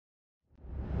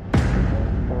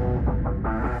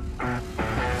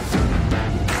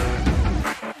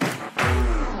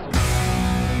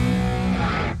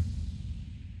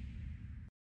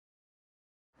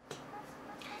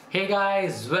Hey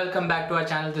guys, welcome back to our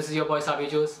channel. This is your boy Sabi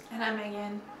Juice. And I'm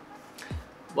Megan.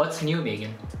 What's new,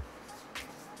 Megan?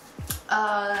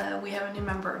 We have a new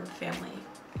member of the family.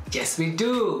 Yes, we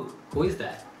do. Who is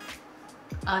that?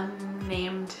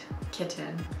 Unnamed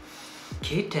kitten.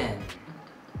 Kitten.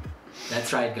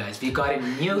 That's right, guys. We got a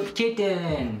new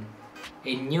kitten.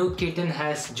 A new kitten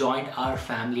has joined our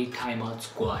family timeout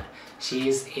squad. She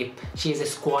is a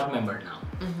squad member now.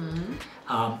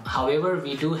 However,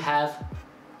 we do have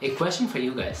a question for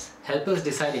you guys. Help us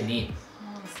decide a name.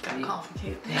 Oh, it's got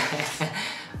complicated.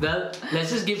 Well, let's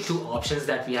just give two options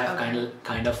that we have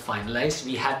kind of finalized.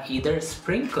 We have either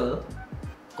Sprinkle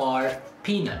or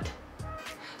Peanut.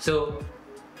 So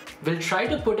we'll try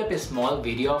to put up a small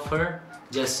video of her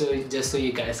just so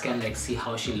you guys can like see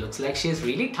how she looks like. She's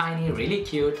really tiny, really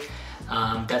cute.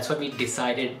 That's why we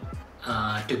decided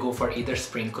to go for either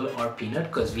Sprinkle or Peanut,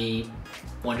 because we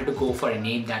wanted to go for a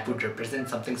name that would represent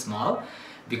something small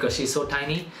because she's so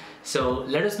tiny. So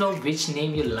let us know which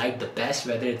name you like the best,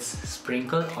 whether it's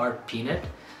Sprinkle or Peanut,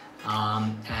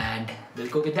 and we'll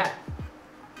go with that.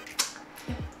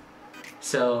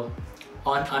 So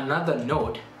on another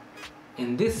note,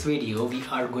 in this video we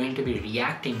are going to be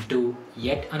reacting to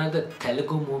yet another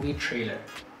Telugu movie trailer.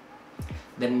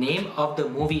 The name of the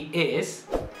movie is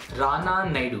Rana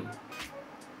Naidu.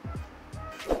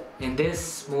 In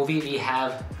this movie we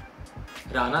have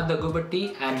Rana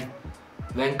Daggubati and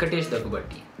Venkatesh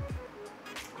Daggubati.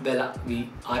 Well, we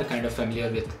are kind of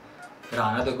familiar with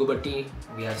Rana Daggubati.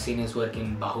 We have seen his work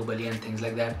in Bahubali and things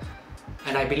like that.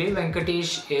 And I believe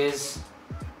Venkatesh is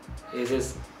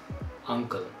his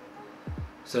uncle.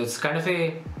 So it's kind of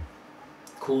a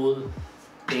cool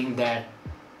thing that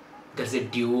there's a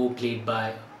duo played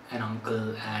by an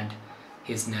uncle and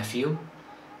his nephew.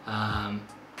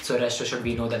 So rest assured,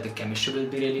 we know that the chemistry will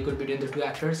be really good between the two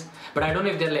actors. But I don't know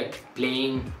if they're like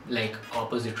playing like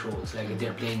opposite roles, like if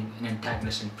they're playing an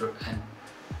antagonist and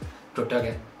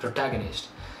protagonist.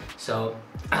 So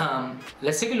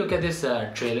let's take a look at this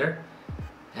trailer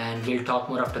and we'll talk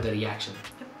more after the reaction.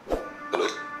 Hello,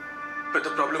 but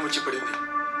the problem is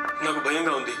నాకు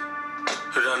భయంగా ఉంది.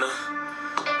 Rana,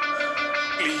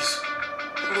 please,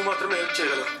 నువ్వు మాత్రమే help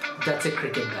చేయగలవు. That's a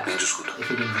cricket bat. నేను చూసుకుంటా. If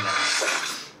you didn't know that.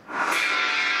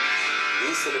 ఏ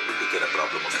సెలబ్రిటీకి అయినా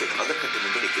problem వస్తే అందరికంటే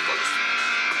ముందు నీకు కాల్ వస్తుంది.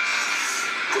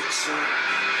 It's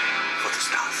for the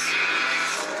stars.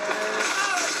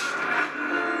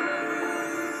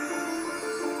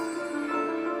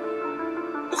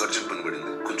 ఒక అర్జెంట్ పని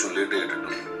పడింది, కొంచెం లేట్ అయ్యేటట్టు.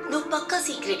 నువ్వు పక్కా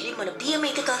సీక్రెట్లీ మన పిఎం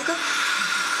అయితే కాదుగా.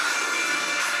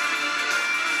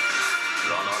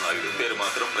 రానా నాయుడు పేరు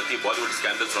మాత్రం ప్రతి బాలీవుడ్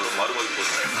స్కాండల్స్ లో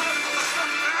మారుమోగిపోతున్నాయి.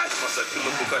 మా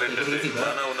సర్కిల్లో పుకార్ ఏంటంటే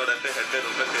రానా ఉన్నాడంటే హెడ్ లైన్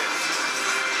ఉందంటే.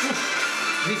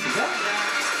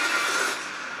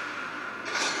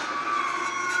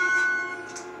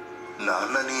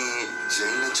 నాన్నని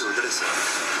జైలు నుంచి వదిలేశారు.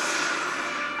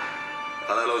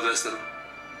 అలా వదిలేస్తారు?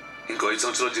 ఇంకో 5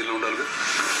 సంవత్సరాలు జైల్లో ఉండాలిగా.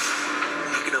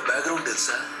 నీకు నా బ్యాక్గ్రౌండ్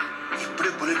తెలుసా?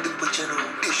 ఇప్పుడే బుల్లెట్ తిప్పొచ్చాను.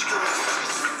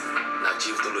 నా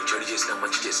జీవితంలో చెడు చేసినా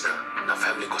మంచి చేసినా నా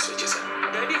ఫ్యామిలీ కోసమే చేశాను.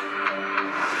 డాడీ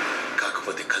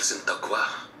కాకపోతే కలిసింది తక్కువ,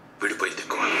 విడిపోయింది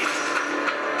ఎక్కువ.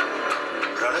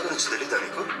 రాణా గురించి తెలీదా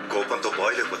నీకు? కోపంతో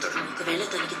బాయ్ లేకపోతాడు. ఒకవేళ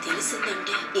తనకి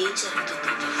తెలిసిందంటే ఏం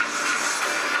జరుగుతుంది?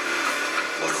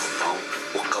 వాడు పావు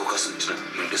ఒక్క అవకాశం ఇచ్చిన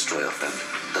destroy our family.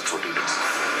 That's what he does.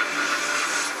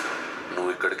 నువ్వు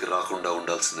ఇక్కడికి రాకుండా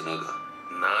ఉండాల్సింది నాగా.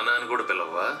 నాన్న అని కూడా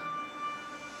పిలవా?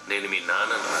 నేను మీ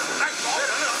నాన్న.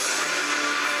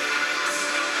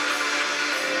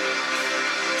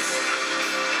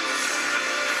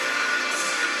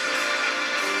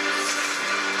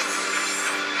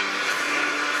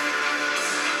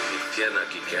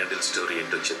 నాకు ఈ క్యాండిల్ స్టోరీ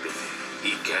ఏంటో చెప్పింది.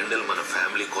 ఈ క్యాండిల్ మన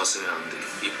ఫ్యామిలీ కోసమే ఉంది.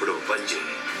 ఇప్పుడు పని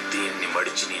చేయి, దీన్ని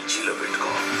మడిచి నీ చీలో పెట్టుకో.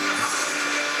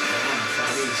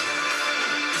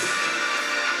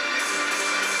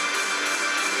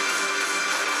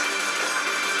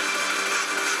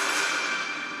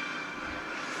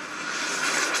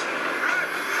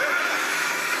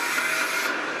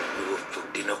 నువ్వు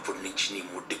పుట్టినప్పటి నుంచి నీ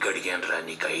ముట్టి కడిగాను రా.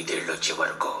 నీకు 5 ఏళ్ళు వచ్చే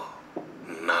వరకు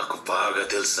నాకు బాగా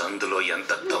తెలుసు అందులో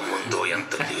ఎంత దమ్ముందో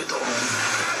ఎంత లేదో.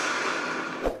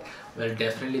 Well,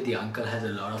 definitely the uncle has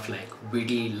a lot of like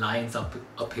witty lines up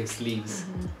his sleeves,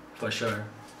 for sure.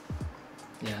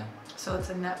 Yeah. So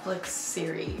it's a Netflix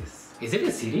series. Is it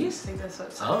a series? I think that's what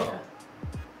it said. Oh.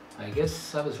 Yeah. I guess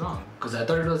I was wrong because I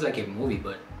thought it was like a movie,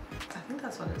 but I think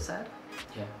that's what it said.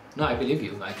 yeah. No, I believe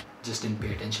you. I just didn't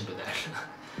pay attention to that.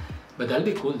 But that'll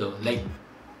be cool though. Like,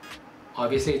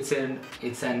 obviously it's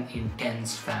an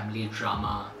intense family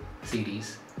drama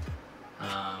series,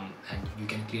 and you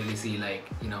can clearly see, like,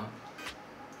 you know,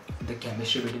 the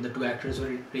chemistry between the two actors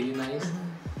were really nice.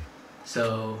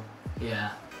 So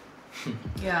yeah.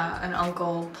 Yeah, an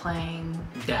uncle playing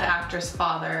the Dad. actor's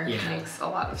father Yeah. makes a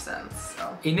lot of sense.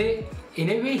 So In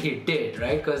a way he did,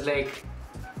 right? Because like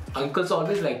uncles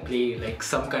always like play like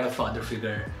some kind of father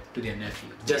figure to their nephew,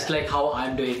 just Yeah. like how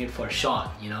I'm doing it for Sean.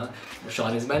 You know,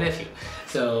 Sean is my nephew.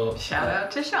 So shout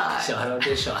out to Sean. Shout out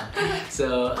to Sean. So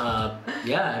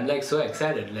yeah, I'm like so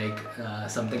excited. Like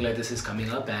something like this is coming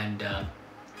up, and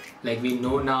like we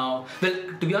know now. Well,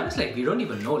 to be honest, like we don't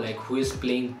even know like who is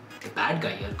playing the bad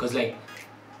guy here, because like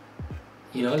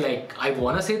you know, like I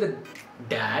wanna say the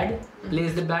dad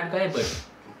plays the bad guy, but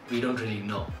we don't really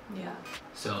know. Yeah.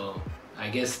 So I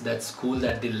guess that's cool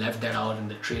that they left that out in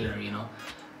the trailer. You know,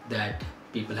 that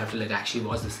people have to like actually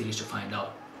watch the series to find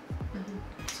out.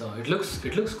 So it looks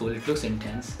cool. It looks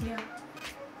intense. Yeah.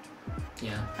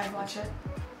 Yeah. I'd watch it.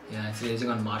 Yeah, it's releasing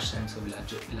on March 10th, so we'll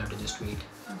have to just wait.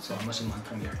 So almost a month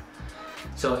from here.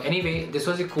 So anyway, this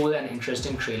was a cool and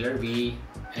interesting trailer. We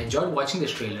enjoyed watching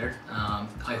this trailer.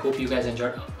 I hope you guys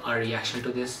enjoyed our reaction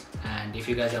to this. And if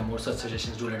you guys have more such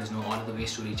suggestions, do let us know. All of the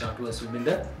ways to reach out to us will be in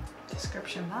the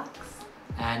Description box.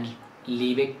 and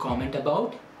leave a comment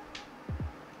about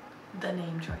The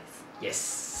name choice.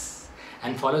 yes.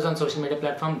 And follow us on social media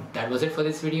platform. That was it for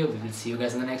this video. We will see you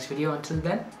guys in the next video. Until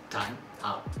then, time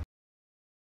out.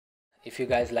 If you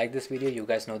guys like this video, you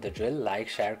guys know the drill. Like,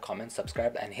 share, comment,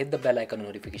 subscribe, and hit the bell icon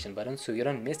notification button so you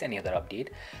don't miss any other update.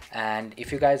 And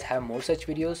if you guys have more such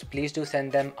videos, please do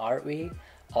send them our way.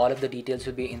 All of the details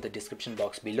will be in the description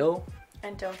box below.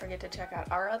 And don't forget to check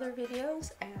out our other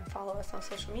videos and follow us on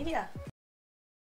social media.